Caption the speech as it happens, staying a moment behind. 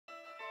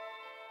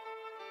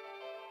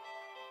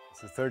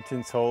It's the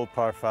 13th hole,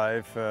 par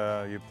 5.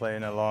 You're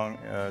playing along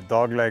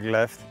dogleg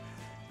left,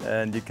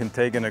 and you can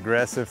take an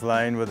aggressive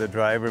line with a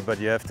driver, but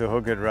you have to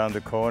hook it around the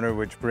corner,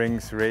 which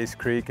brings Race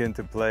Creek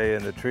into play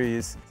in the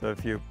trees. So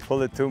if you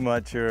pull it too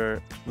much,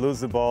 you lose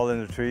the ball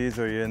in the trees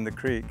or you're in the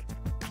creek.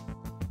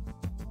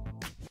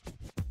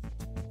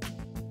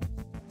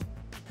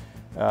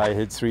 I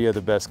hit 3 of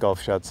the best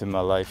golf shots in my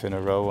life in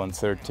a row on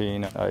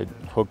 13. I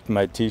hooked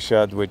my tee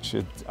shot, which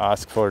it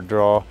asked for a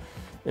draw,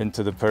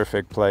 into the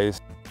perfect place.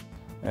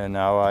 And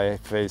now I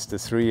face the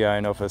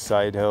 3-iron off a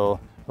side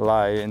hill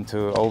lie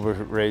into over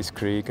Race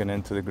Creek and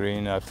into the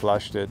green. I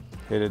flushed it,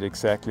 hit it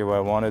exactly where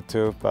I wanted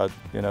to, but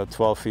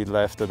 12 feet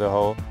left of the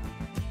hole.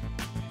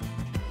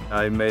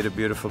 I made a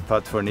beautiful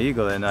putt for an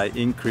eagle, and I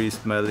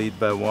increased my lead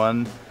by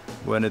 1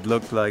 when it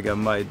looked like I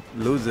might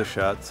lose a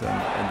shot,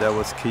 and that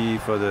was key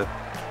for the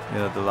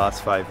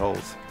last 5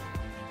 holes.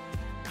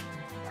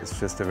 It's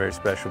just a very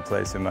special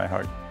place in my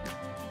heart.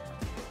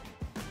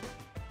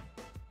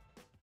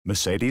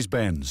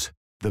 Mercedes-Benz,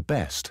 the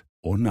best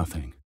or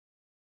nothing.